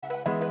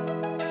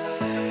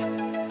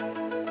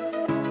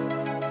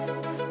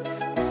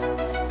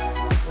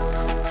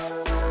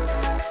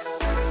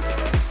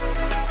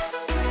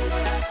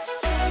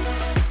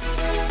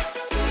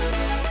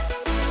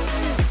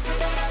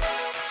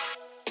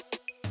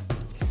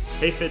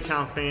Hey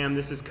FitTown fam,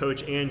 this is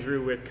Coach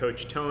Andrew with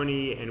Coach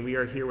Tony, and we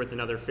are here with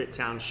another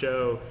FitTown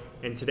show.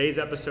 In today's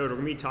episode, we're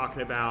going to be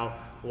talking about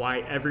why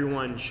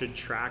everyone should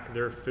track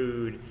their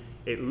food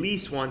at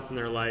least once in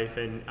their life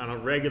and on a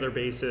regular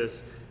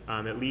basis,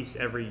 at least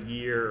every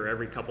year or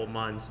every couple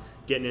months,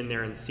 getting in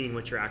there and seeing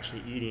what you're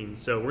actually eating.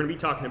 So we're going to be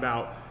talking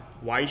about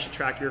why you should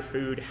track your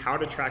food, how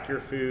to track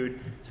your food,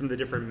 some of the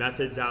different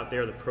methods out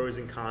there, the pros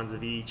and cons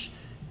of each,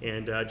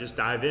 and just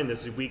dive in.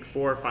 This is week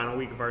 4, final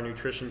week of our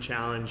nutrition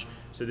challenge.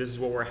 So this is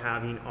what we're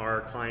having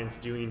our clients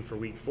doing for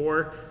week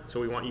 4. So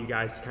we want you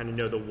guys to kind of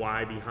know the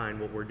why behind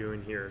what we're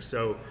doing here.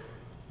 So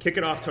kick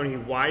it off, Tony.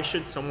 Why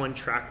should someone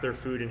track their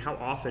food, and how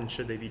often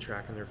should they be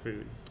tracking their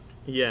food?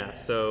 Yeah,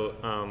 so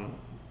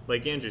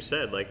like Andrew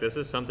said, like this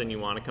is something you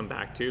want to come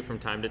back to from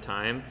time to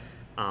time.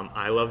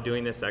 I love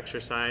doing this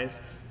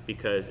exercise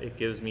because it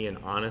gives me an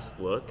honest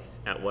look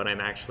at what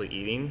I'm actually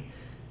eating.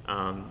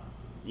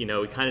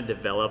 We kind of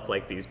develop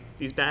like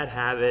these bad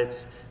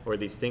habits or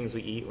these things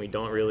we eat and we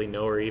don't really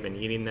know we're even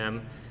eating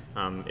them.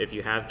 If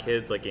you have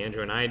kids like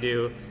Andrew and I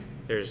do,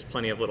 there's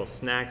plenty of little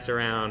snacks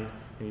around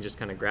and you just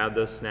kind of grab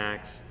those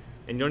snacks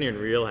and you don't even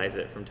realize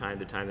it from time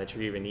to time that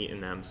you're even eating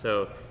them.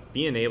 So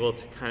being able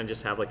to kind of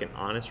just have like an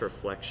honest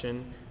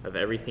reflection of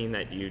everything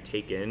that you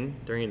take in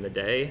during the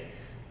day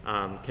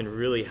can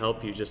really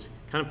help you just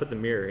kind of put the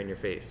mirror in your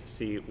face to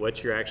see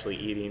what you're actually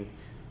eating.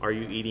 Are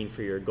you eating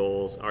for your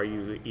goals? Are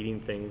you eating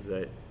things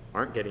that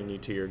aren't getting you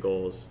to your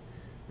goals?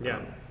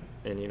 Yeah.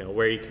 And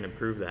where you can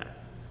improve that.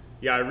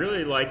 Yeah, I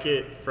really like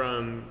it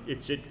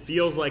it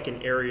feels like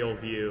an aerial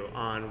view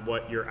on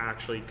what you're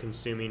actually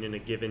consuming in a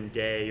given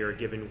day or a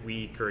given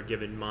week or a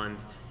given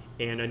month.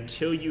 And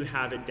until you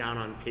have it down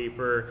on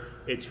paper,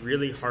 it's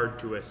really hard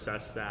to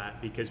assess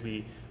that because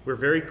we're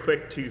very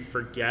quick to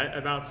forget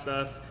about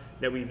stuff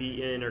that we've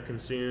eaten or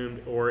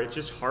consumed, or it's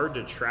just hard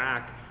to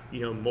track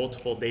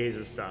multiple days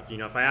of stuff.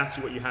 If I asked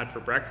you what you had for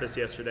breakfast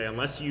yesterday,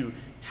 unless you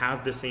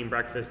have the same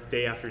breakfast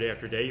day after day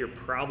after day, you're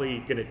probably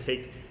going to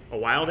take a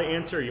while to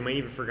answer. You might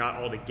even forgot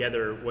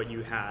altogether what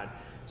you had.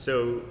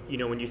 So,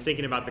 when you're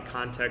thinking about the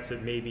context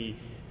of maybe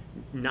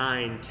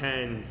 9,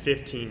 10,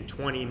 15,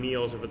 20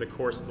 meals over the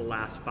course of the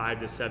last 5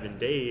 to 7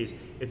 days,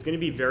 it's going to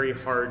be very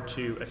hard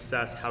to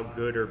assess how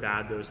good or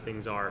bad those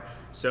things are.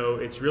 So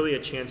it's really a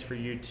chance for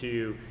you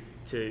to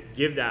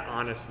give that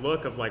honest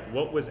look of like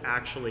what was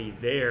actually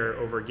there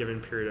over a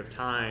given period of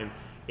time,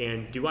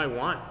 and do I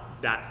want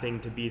that thing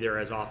to be there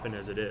as often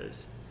as it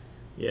is?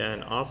 Yeah,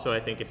 and also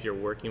I think if you're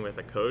working with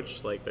a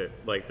coach like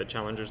the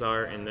challengers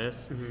are in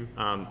this,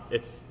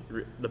 it's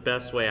the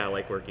best way I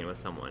like working with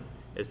someone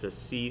is to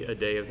see a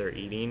day of their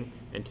eating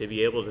and to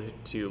be able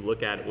to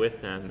look at it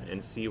with them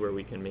and see where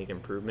we can make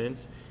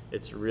improvements.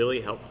 It's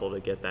really helpful to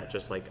get that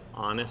just like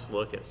honest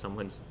look at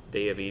someone's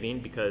day of eating,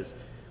 because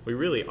we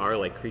really are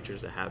like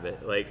creatures of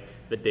habit. Like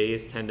the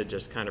days tend to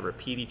just kind of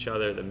repeat each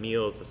other. The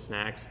meals, the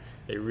snacks,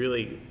 they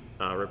really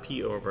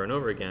repeat over and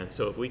over again.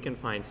 So if we can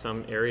find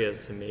some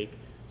areas to make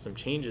some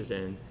changes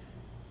in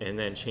and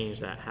then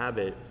change that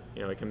habit,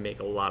 it can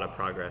make a lot of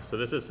progress. So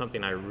this is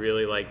something I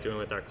really like doing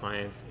with our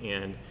clients.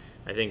 And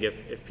I think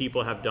if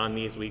people have done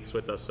these weeks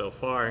with us so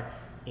far,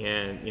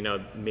 and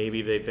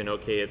maybe they've been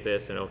okay at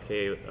this and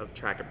okay of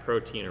tracking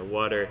protein or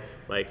water,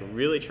 like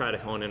really try to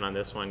hone in on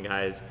this one,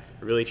 guys.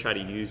 Really try to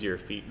use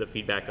the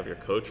feedback of your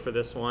coach for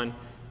this one,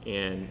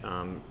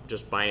 and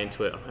just buy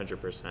into it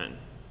 100%.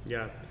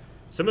 Yeah,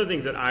 some of the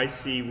things that I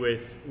see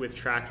with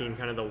tracking,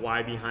 kind of the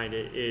why behind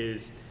it,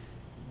 is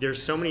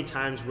there's so many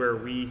times where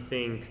we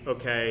think,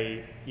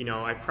 okay,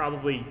 I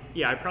probably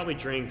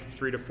drink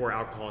 3 to 4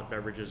 alcoholic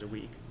beverages a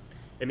week.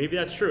 And maybe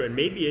that's true. And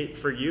maybe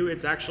for you,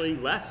 it's actually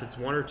less. It's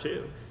 1 or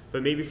 2.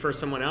 But maybe for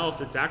someone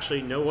else, it's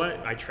actually,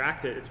 I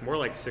tracked it. It's more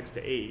like 6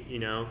 to 8,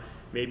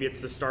 Maybe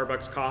it's the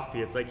Starbucks coffee.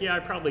 It's like,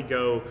 I probably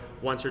go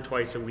once or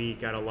twice a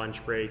week at a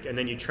lunch break. And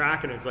then you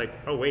track it and it's like,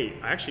 oh, wait,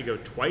 I actually go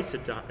twice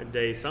a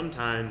day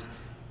sometimes.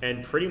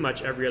 And pretty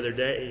much every other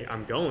day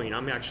I'm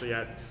actually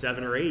at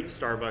 7 or 8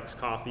 Starbucks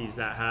coffees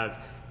that have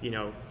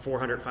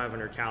 400,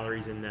 500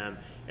 calories in them.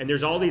 And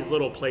there's all these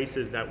little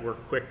places that we're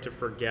quick to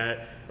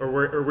forget, or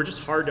we're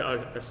just hard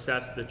to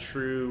assess the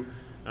true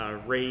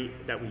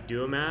rate that we do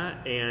them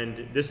at.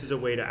 And this is a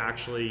way to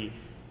actually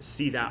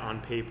see that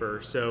on paper.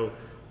 So,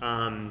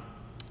 and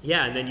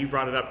then you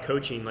brought it up,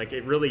 coaching. Like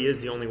it really is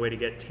the only way to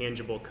get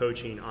tangible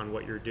coaching on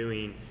what you're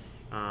doing.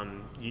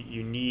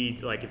 You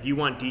need, like, if you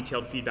want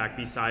detailed feedback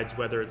besides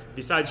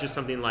just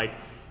something like,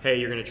 hey,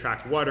 you're going to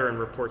track water and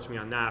report to me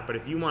on that. But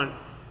if you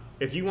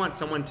want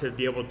someone to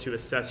be able to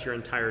assess your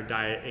entire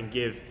diet and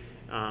give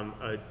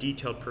a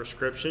detailed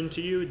prescription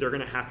to you, they're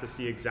going to have to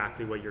see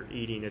exactly what you're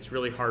eating. It's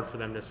really hard for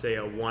them to say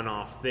a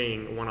one-off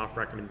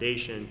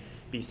recommendation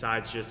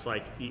besides just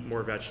like eat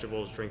more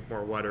vegetables, drink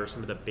more water,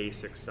 some of the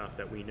basic stuff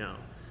that we know.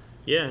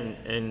 Yeah,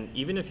 and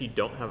even if you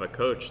don't have a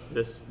coach,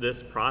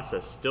 this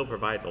process still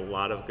provides a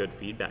lot of good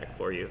feedback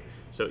for you.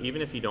 So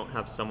even if you don't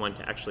have someone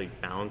to actually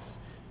bounce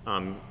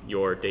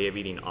your day of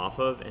eating off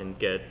of and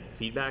get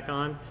feedback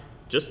on,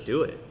 just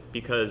do it.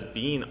 Because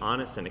being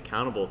honest and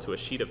accountable to a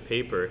sheet of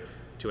paper,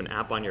 to an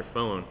app on your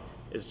phone,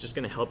 is just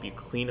going to help you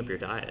clean up your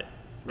diet,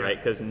 right?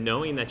 Because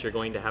knowing that you're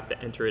going to have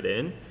to enter it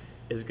in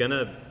is going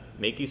to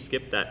make you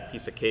skip that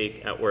piece of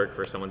cake at work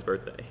for someone's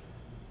birthday.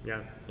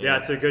 Yeah,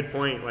 it's a good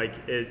point. Like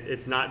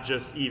it's not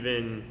just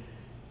even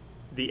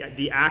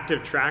the act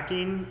of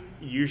tracking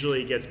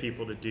usually gets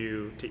people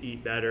to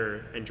eat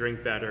better and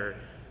drink better,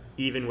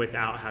 even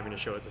without having to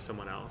show it to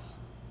someone else.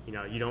 You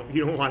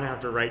don't want to have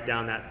to write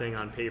down that thing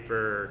on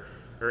paper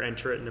or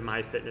enter it into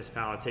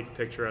MyFitnessPal, take a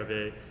picture of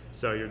it.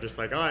 So you're just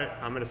like, all right,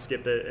 I'm going to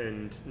skip it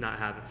and not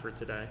have it for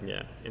today.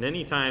 Yeah, and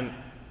anytime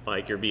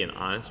like you're being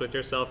honest with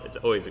yourself, it's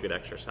always a good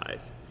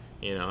exercise.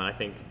 And I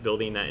think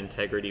building that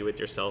integrity with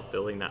yourself,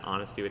 building that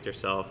honesty with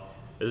yourself,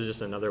 this is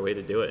just another way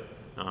to do it.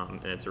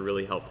 And it's a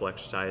really helpful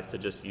exercise to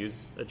just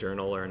use a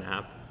journal or an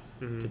app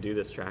to do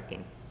this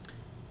tracking.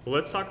 Well,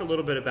 let's talk a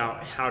little bit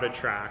about how to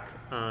track.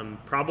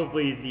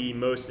 Probably the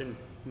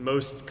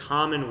most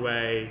common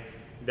way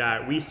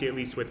that we see, at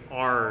least with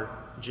our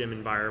gym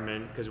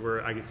environment, because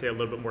we're, I could say, a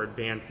little bit more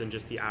advanced than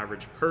just the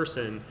average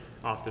person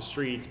off the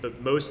streets, but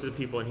most of the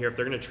people in here, if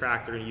they're going to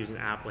track, they're going to use an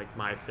app like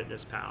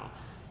MyFitnessPal.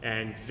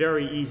 And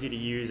very easy to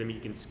use. I mean,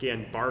 you can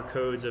scan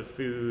barcodes of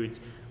foods.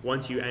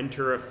 Once you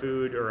enter a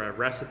food or a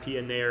recipe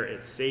in there,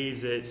 it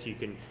saves it, so you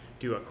can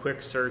do a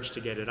quick search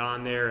to get it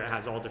on there. It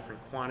has all different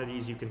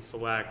quantities you can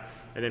select.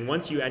 And then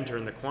once you enter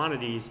in the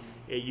quantities,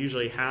 it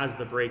usually has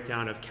the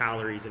breakdown of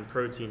calories and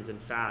proteins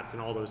and fats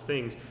and all those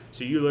things.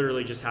 So you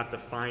literally just have to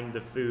find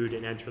the food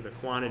and enter the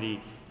quantity.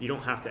 You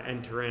don't have to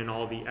enter in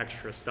all the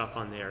extra stuff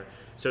on there.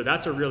 So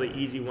that's a really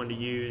easy one to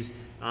use.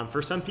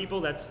 For some people,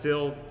 that's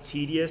still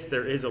tedious.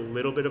 There is a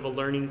little bit of a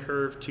learning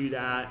curve to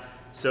that.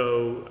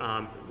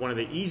 So one of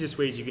the easiest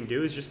ways you can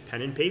do is just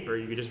pen and paper.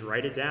 You can just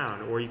write it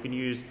down, or you can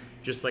use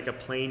just like a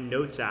plain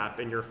notes app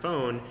in your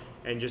phone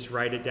and just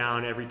write it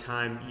down every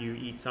time you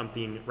eat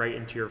something right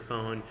into your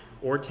phone,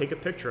 or take a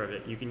picture of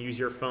it. You can use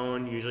your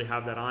phone, you usually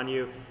have that on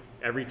you.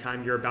 Every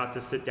time you're about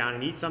to sit down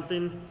and eat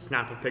something,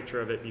 snap a picture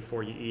of it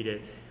before you eat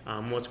it.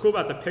 What's cool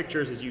about the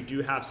pictures is you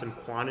do have some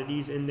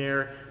quantities in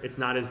there. It's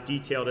not as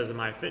detailed as a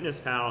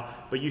MyFitnessPal,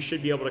 but you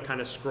should be able to kind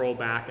of scroll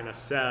back and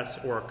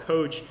assess, or a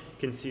coach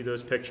can see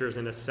those pictures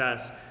and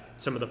assess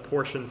some of the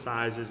portion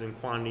sizes and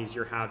quantities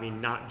you're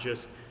having, not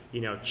just,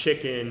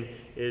 chicken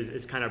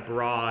is kind of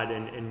broad,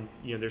 and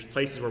there's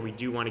places where we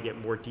do want to get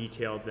more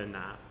detailed than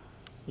that.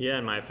 Yeah,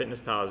 and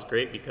MyFitnessPal is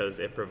great because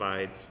it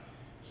provides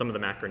some of the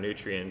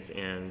macronutrients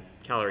and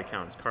calorie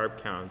counts, carb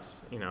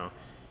counts.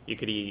 You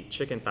could eat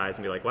chicken thighs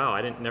and be like, wow,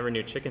 never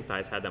knew chicken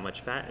thighs had that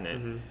much fat in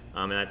it.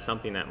 And that's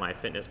something that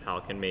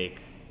MyFitnessPal can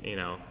make,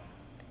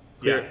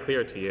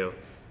 clear to you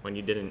when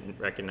you didn't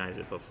recognize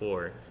it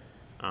before.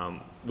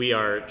 We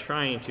are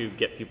trying to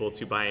get people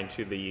to buy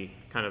into the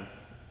kind of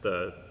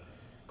the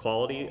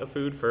quality of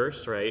food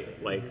first,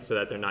 right? So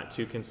that they're not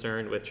too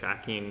concerned with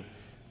tracking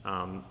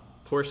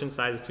portion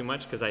sizes too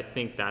much, because I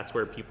think that's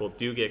where people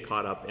do get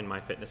caught up in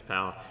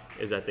MyFitnessPal,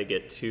 is that they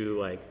get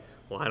too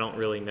well, I don't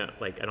really know,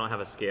 I don't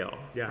have a scale,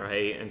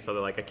 right? And so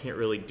they're like, I can't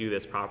really do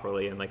this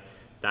properly, and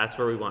that's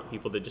where we want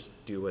people to just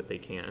do what they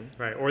can.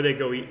 Right, or they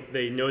go eat,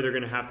 they know they're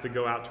gonna have to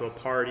go out to a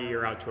party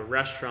or out to a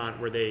restaurant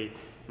where they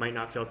might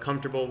not feel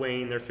comfortable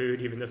weighing their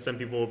food, even though some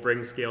people will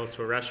bring scales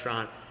to a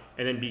restaurant,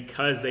 and then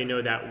because they know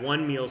that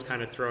one meal's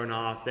kind of thrown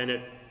off, then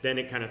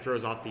it kind of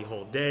throws off the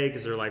whole day,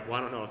 because they're like, well,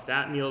 I don't know if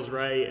that meal's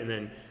right, and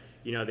then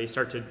they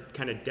start to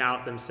kind of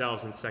doubt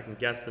themselves and second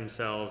guess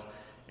themselves.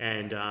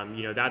 And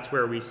that's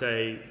where we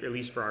say, at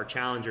least for our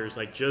challengers,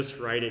 just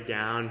write it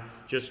down,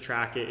 just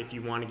track it. If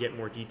you want to get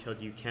more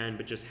detailed, you can,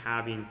 but just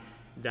having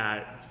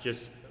that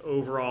just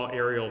overall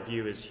aerial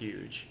view is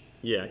huge.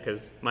 Yeah,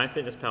 because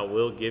MyFitnessPal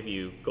will give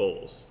you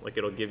goals.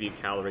 It'll give you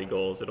calorie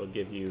goals, it'll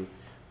give you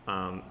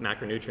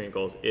macronutrient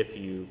goals if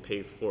you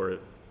pay for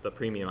the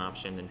premium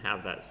option and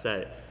have that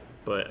set.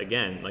 But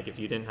again, if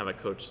you didn't have a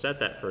coach set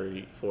that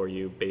for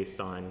you based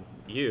on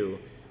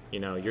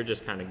you're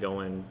just kind of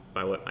going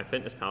by what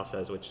MyFitnessPal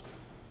says, which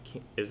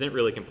isn't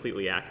really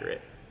completely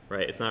accurate,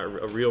 right? It's not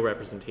a real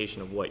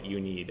representation of what you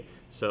need.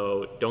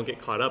 So don't get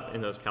caught up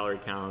in those calorie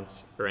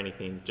counts or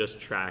anything. Just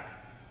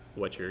track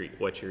what you're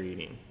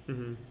eating.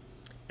 Mm-hmm.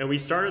 And we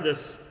started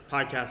this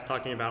podcast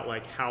talking about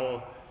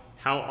how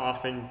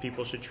often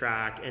people should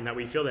track, and that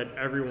we feel that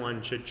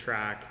everyone should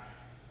track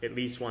at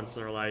least once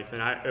in their life.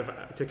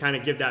 And to kind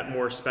of give that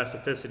more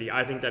specificity,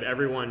 I think that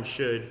everyone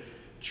should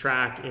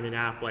track in an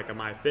app like a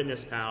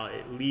MyFitnessPal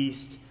at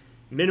least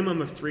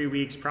minimum of 3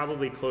 weeks,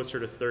 probably closer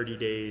to 30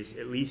 days,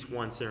 at least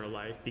once in their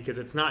life, because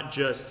that's not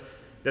just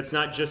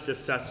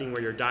assessing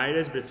where your diet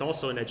is, but it's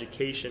also an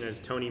education, as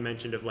Tony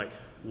mentioned, of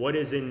what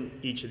is in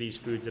each of these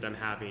foods that I'm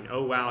having.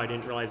 Oh wow, I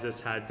didn't realize this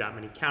had that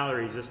many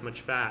calories, this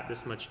much fat,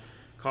 this much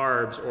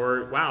carbs,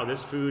 or wow,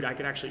 this food I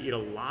could actually eat a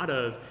lot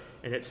of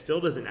and it still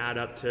doesn't add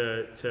up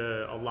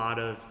to a lot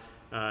of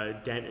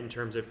dent in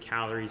terms of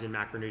calories and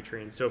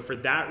macronutrients. So for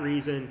that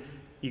reason,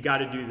 you got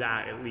to do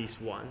that at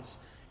least once.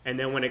 And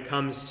then when it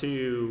comes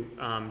to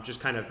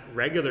just kind of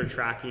regular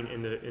tracking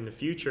in the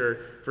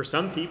future, for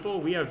some people,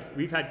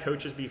 we've had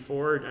coaches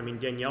before. I mean,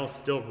 Danielle's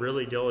still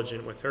really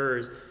diligent with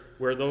hers,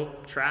 where they'll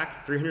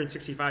track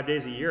 365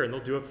 days a year and they'll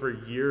do it for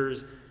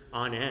years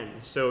on end.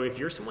 So if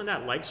you're someone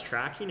that likes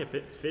tracking, if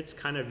it fits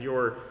kind of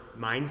your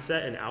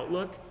mindset and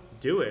outlook,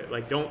 do it.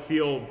 Like, don't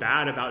feel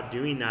bad about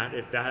doing that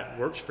if that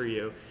works for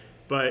you.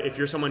 But if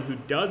you're someone who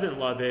doesn't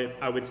love it,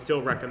 I would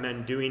still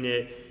recommend doing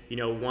it,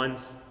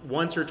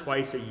 once or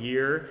twice a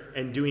year,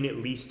 and doing at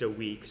least a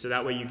week. So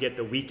that way you get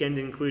the weekend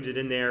included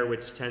in there,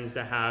 which tends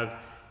to have,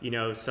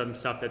 some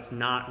stuff that's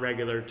not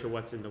regular to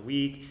what's in the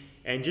week.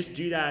 And just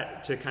do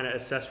that to kind of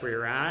assess where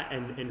you're at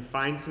and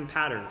find some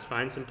patterns,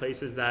 find some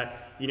places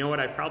that,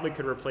 I probably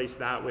could replace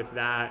that with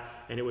that,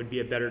 and it would be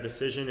a better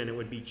decision and it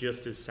would be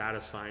just as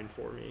satisfying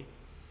for me.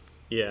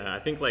 Yeah, I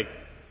think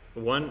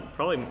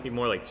probably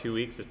more like 2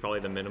 weeks is probably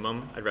the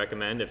minimum I'd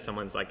recommend if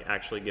someone's like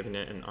actually giving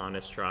it an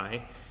honest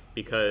try,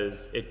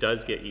 because it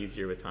does get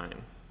easier with time.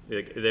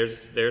 Like,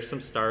 there's some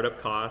startup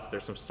costs,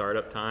 there's some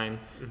startup time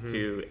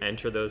to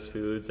enter those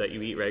foods that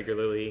you eat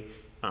regularly,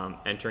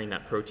 entering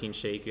that protein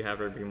shake you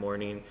have every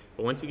morning.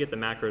 But once you get the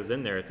macros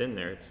in there,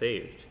 it's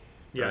saved,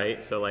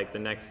 right? So like the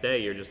next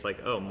day you're just like,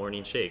 oh,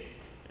 morning shake,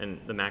 and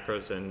the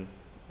macros and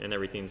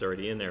everything's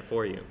already in there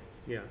for you.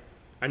 Yeah.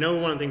 I know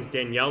one of the things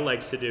Danielle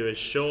likes to do is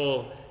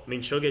she'll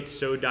get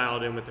so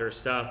dialed in with her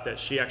stuff that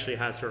she actually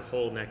has her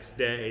whole next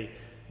day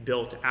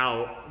built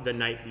out the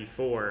night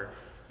before.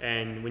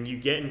 And when you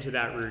get into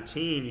that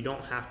routine, you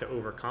don't have to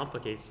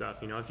overcomplicate stuff.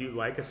 If you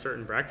like a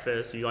certain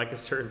breakfast, you like a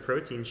certain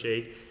protein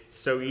shake, it's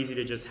so easy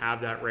to just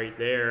have that right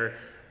there.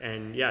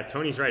 And yeah,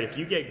 Tony's right. If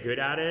you get good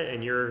at it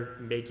and you're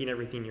making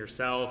everything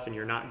yourself and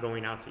you're not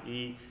going out to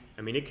eat,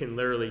 it can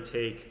literally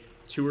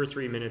take 2 or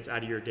 3 minutes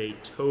out of your day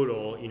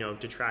total,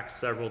 to track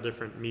several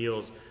different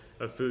meals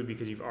of food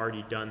because you've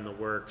already done the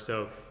work.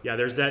 So yeah,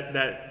 there's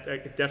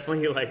that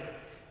definitely like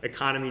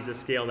economies of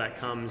scale that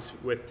comes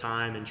with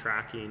time and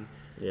tracking.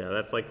 Yeah,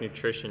 that's like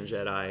nutrition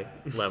Jedi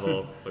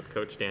level with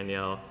Coach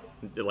Danielle.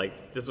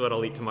 Like, this is what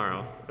I'll eat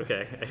tomorrow.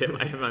 Okay, I hit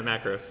my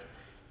macros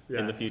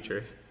in the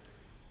future.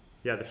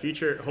 Yeah,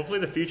 hopefully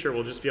the future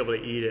we'll just be able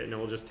to eat it and it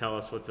will just tell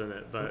us what's in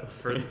it. But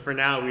for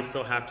now, we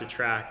still have to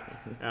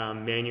track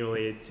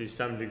manually to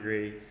some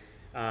degree.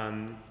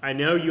 I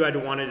know you had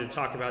wanted to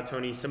talk about,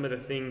 Tony, some of the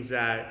things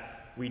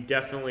that we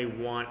definitely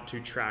want to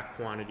track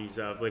quantities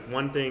of. Like,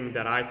 one thing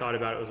that I thought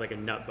about was like a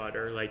nut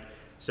butter. Like,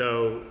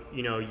 so,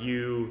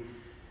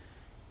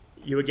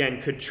 you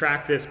again could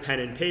track this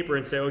pen and paper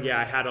and say, oh yeah,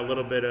 I had a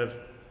little bit of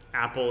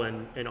apple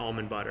and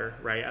almond butter,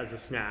 right, as a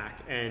snack.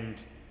 And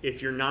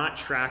if you're not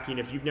tracking,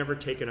 if you've never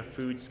taken a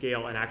food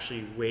scale and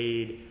actually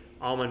weighed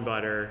almond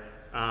butter,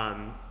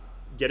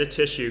 get a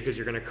tissue because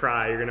you're going to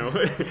cry.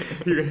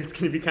 It's going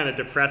to be kind of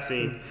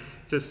depressing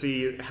to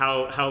see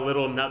how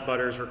little nut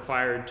butter is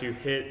required to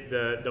hit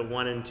the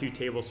 1 and 2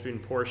 tablespoon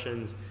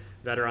portions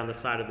that are on the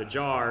side of the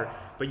jar.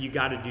 But you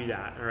got to do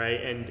that, all right?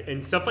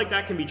 And stuff like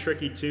that can be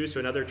tricky too. So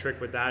another trick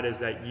with that is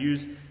that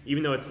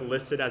even though it's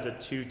listed as a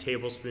 2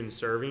 tablespoon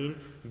serving,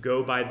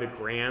 go by the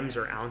grams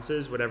or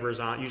ounces, whatever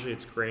is on. Usually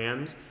it's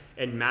grams,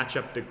 and match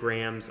up the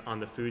grams on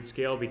the food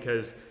scale,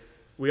 because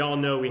we all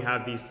know we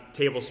have these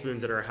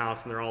tablespoons at our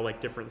house and they're all like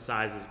different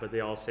sizes, but they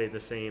all say the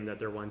same, that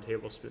they're 1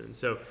 tablespoon.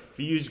 So if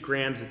you use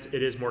grams,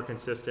 it is more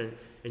consistent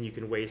and you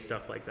can weigh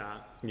stuff like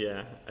that.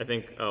 Yeah, I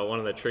think one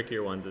of the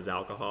trickier ones is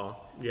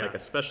alcohol, like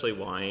especially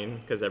wine,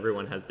 because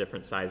everyone has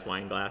different size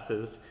wine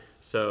glasses.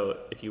 So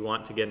if you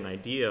want to get an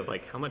idea of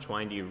like how much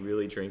wine do you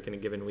really drink in a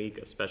given week,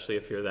 especially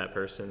if you're that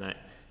person that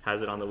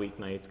has it on the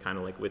weeknights, kind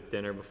of like with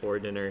dinner, before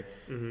dinner,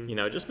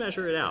 just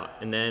measure it out.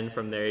 And then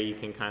from there you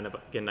can kind of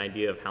get an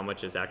idea of how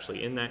much is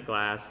actually in that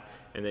glass,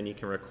 and then you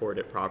can record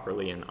it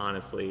properly and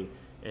honestly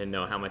and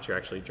know how much you're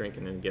actually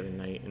drinking in a given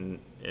night,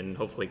 and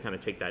hopefully kind of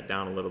take that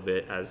down a little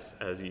bit as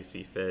you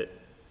see fit.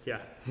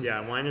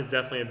 Yeah, wine is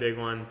definitely a big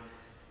one.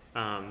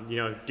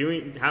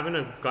 Having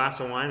a glass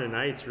of wine a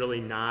night's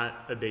really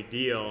not a big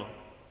deal,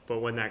 but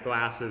when that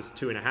glass is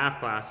 2.5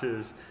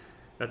 glasses,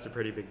 that's a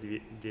pretty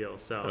big deal.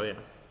 So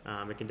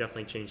it can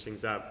definitely change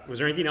things up. Was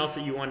there anything else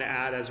that you want to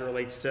add as it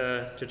relates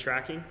to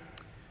tracking?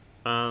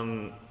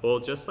 Well,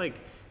 just like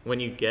when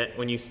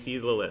you see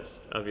the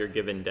list of your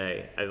given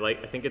day,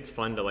 I think it's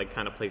fun to like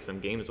kind of play some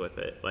games with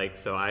it. Like,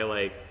 so I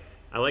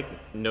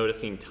like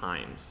noticing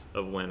times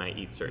of when I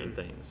eat certain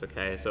things.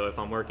 Okay, so if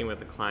I'm working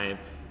with a client,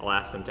 I'll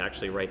ask them to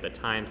actually write the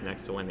times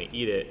next to when they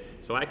eat it,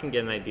 so I can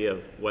get an idea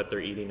of what they're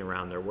eating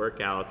around their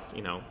workouts.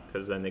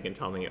 Because then they can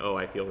tell me, oh,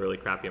 I feel really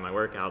crappy in my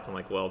workouts. I'm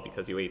like, well,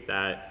 because you ate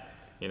that,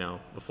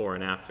 before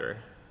and after.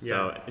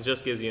 So it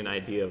just gives you an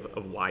idea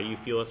of why you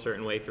feel a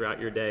certain way throughout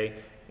your day,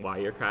 why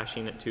you're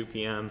crashing at 2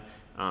 p.m.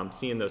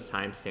 Seeing those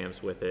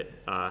timestamps with it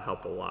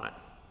help a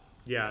lot.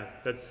 Yeah,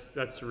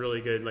 that's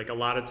really good. Like, a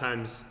lot of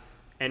times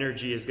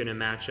energy is going to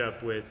match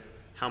up with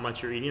how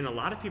much you're eating. A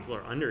lot of people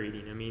are under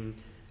eating.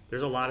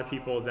 There's a lot of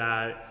people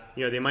that,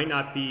 they might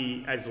not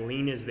be as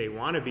lean as they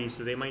want to be,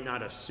 so they might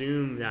not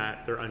assume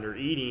that they're under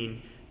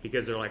eating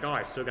because they're like, oh,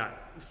 I still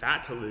got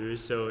fat to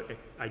lose, so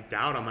I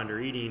doubt I'm under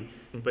eating.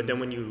 But then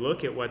when you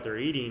look at what they're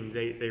eating,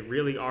 they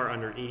really are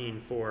under eating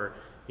for,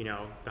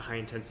 the high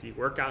intensity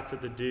workouts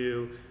that they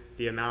do,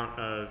 the amount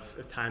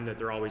of time that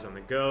they're always on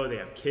the go. They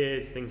have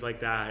kids, things like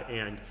that,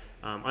 and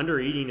under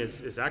eating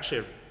is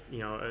actually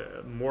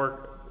a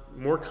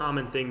more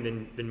common thing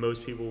than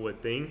most people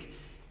would think,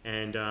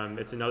 and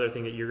it's another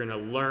thing that you're going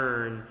to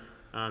learn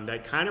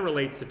that kind of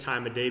relates to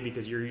time of day,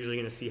 because you're usually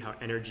going to see how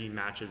energy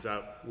matches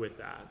up with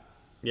that.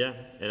 Yeah,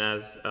 and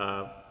as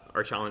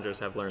our challengers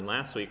have learned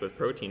last week with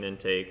protein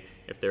intake,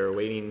 if they were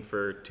waiting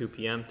for 2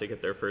 p.m. to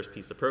get their first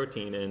piece of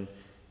protein in,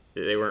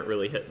 they weren't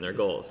really hitting their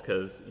goals,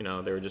 because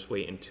they were just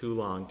waiting too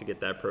long to get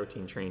that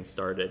protein train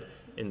started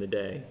in the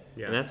day.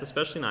 Yeah. And that's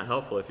especially not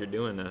helpful if you're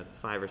doing a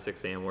 5 or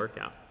 6 a.m.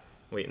 workout,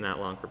 waiting that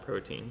long for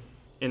protein.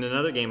 And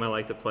another game I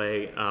like to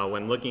play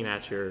when looking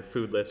at your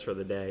food list for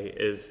the day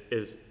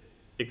is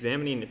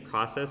examining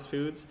processed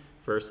foods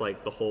versus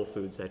like the whole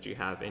foods that you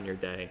have in your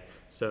day.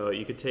 So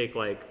you could take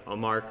like a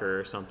marker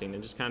or something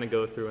and just kind of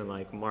go through and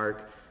like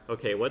mark,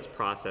 okay, what's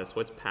processed,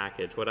 what's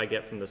packaged, what I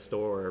get from the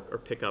store or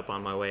pick up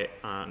on my way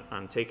on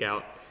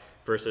takeout,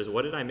 versus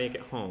what did I make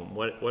at home?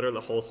 What are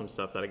the wholesome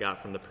stuff that I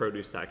got from the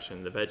produce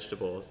section, the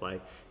vegetables,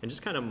 like, and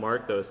just kind of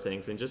mark those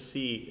things and just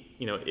see,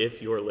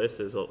 if your list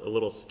is a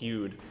little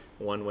skewed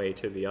one way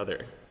to the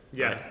other.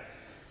 Yeah. Right?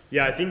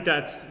 Yeah, I think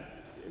that's,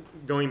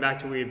 going back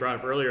to what we brought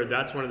up earlier,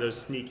 that's one of those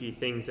sneaky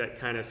things that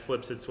kind of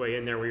slips its way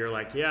in there, where you're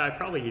like, yeah, I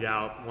probably eat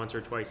out once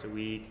or twice a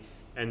week.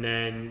 And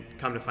then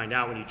come to find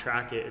out when you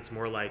track it, it's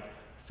more like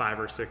 5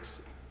 or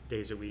 6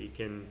 days a week.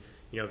 And,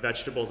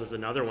 vegetables is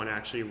another one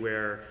actually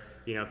where,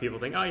 people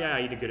think, oh yeah,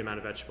 I eat a good amount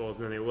of vegetables.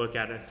 And then they look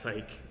at it, it's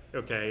like,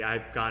 okay,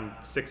 I've gone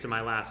 6 of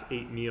my last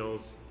 8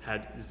 meals,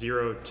 had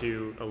 0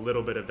 to a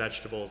little bit of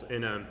vegetables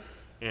in them.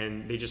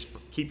 And they just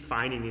keep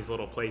finding these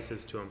little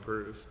places to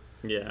improve.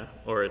 Yeah,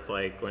 or it's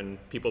like when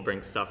people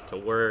bring stuff to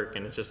work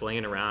and it's just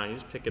laying around, you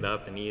just pick it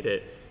up and eat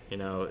it.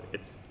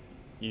 It's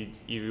you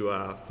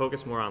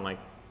focus more on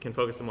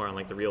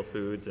the real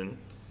foods and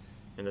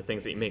the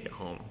things that you make at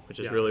home, which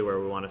is really where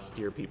we want to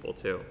steer people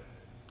to.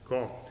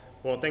 Cool.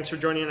 Well, thanks for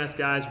joining us,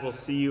 guys. We'll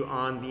see you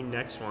on the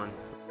next one.